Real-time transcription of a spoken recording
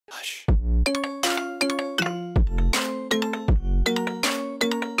Hush.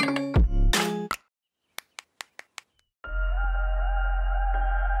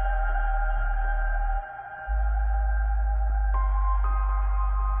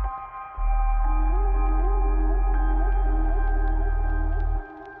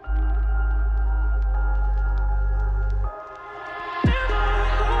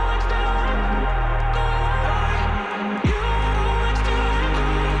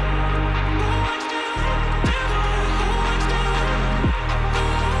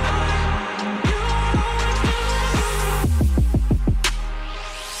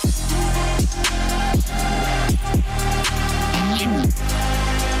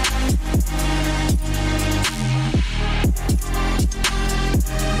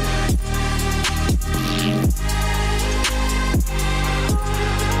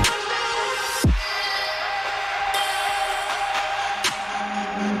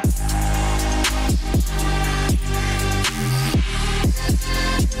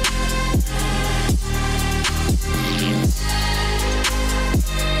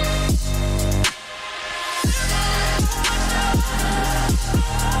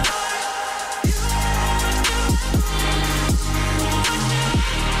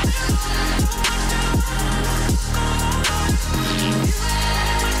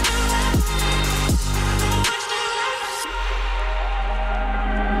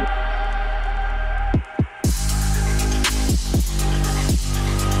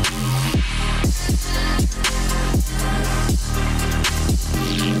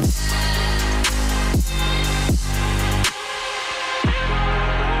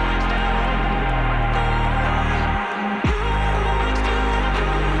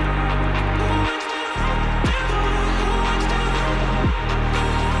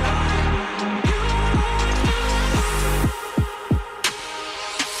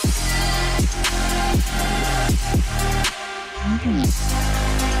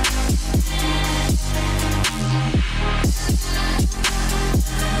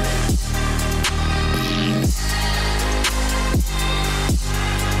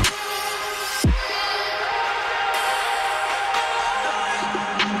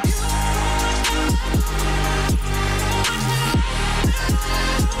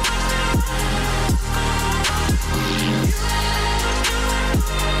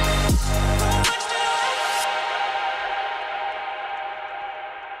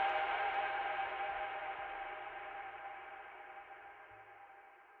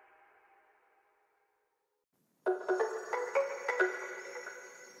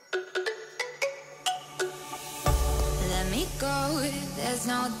 There's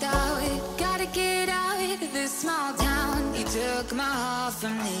no doubt, gotta get out of this small town. You took my heart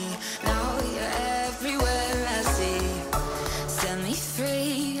from me, now you're everywhere I see. Set me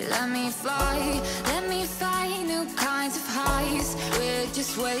free, let me fly, let me find new kinds of highs. We're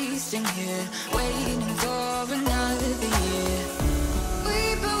just wasting here, waiting for another year.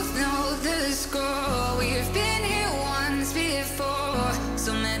 We both know the score, we've been here once before.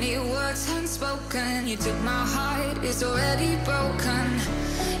 So many words unspoken, you took my heart, it's already broken.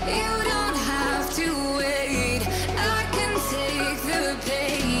 You don't have to wait, I can take the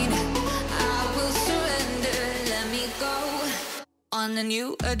pain. I will surrender, let me go on a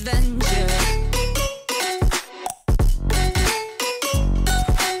new adventure.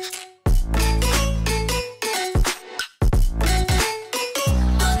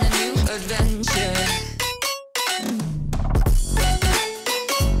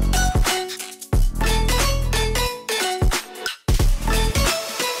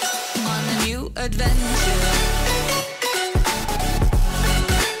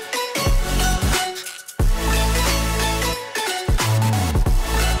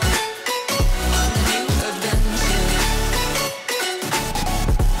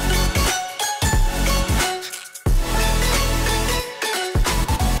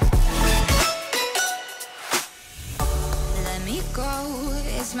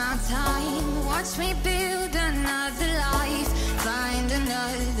 It's my time, watch me build another life. Find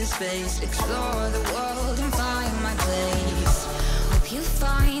another space, explore the world and find my place. Hope you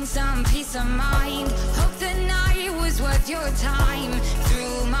find some peace of mind, hope the night was worth your time.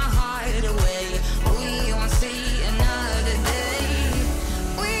 Threw my heart away, we won't see another day.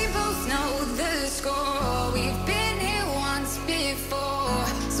 We both know the score, we've been here once before.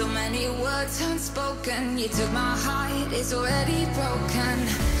 So many words unspoken, you took my heart, it's already broken.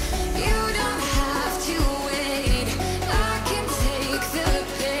 You don't have to wait, I can take the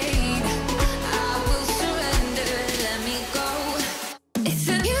pain. I will surrender, let me go. It's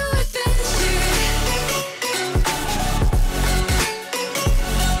a new adventure.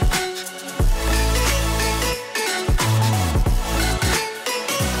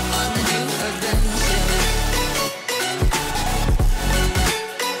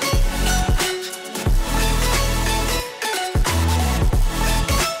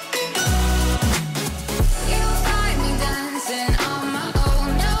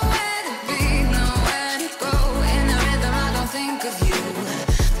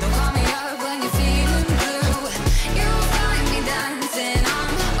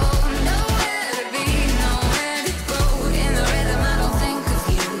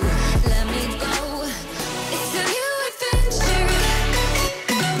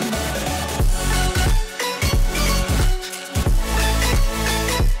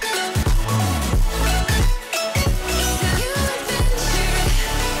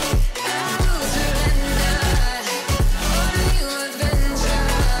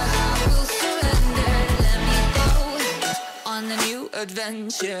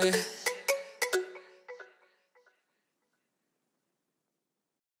 adventure.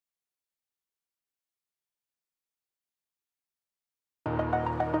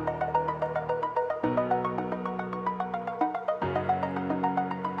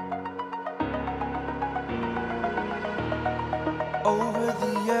 Over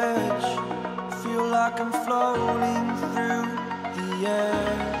the edge, feel like I'm floating through the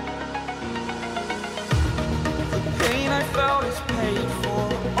air. The pain I felt is paid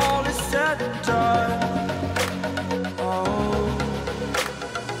for, all is said and done. Oh,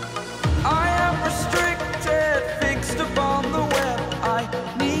 I am restricted, fixed upon the web. I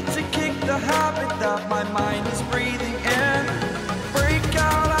need to kick the habit that my mind is breathing in. Break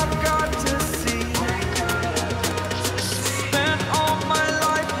out, I've got to see. Spent all my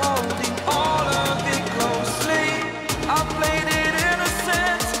life holding all of it closely. I played it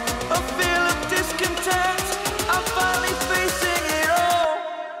innocent, a feel of discontent. I'm finally facing it all,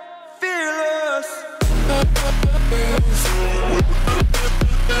 fearless.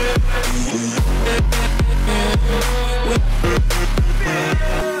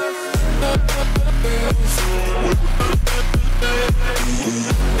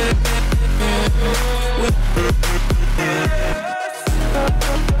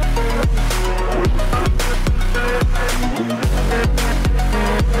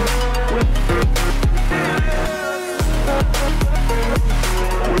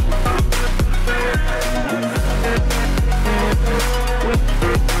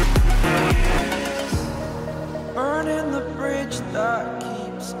 Burning the bridge that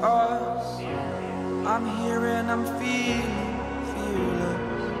keeps us. I'm here and I'm feeling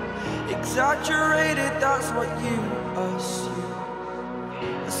fearless. Exaggerated, that's what you assume.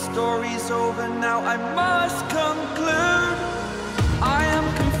 The story's over now, I must conclude. I am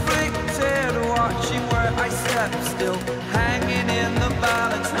conflicted, watching where I step still, hanging in the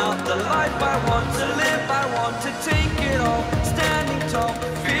balance. Not the life I want to live, I want to take it all. Standing tall,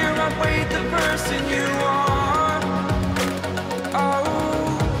 fear outweighed the person you are.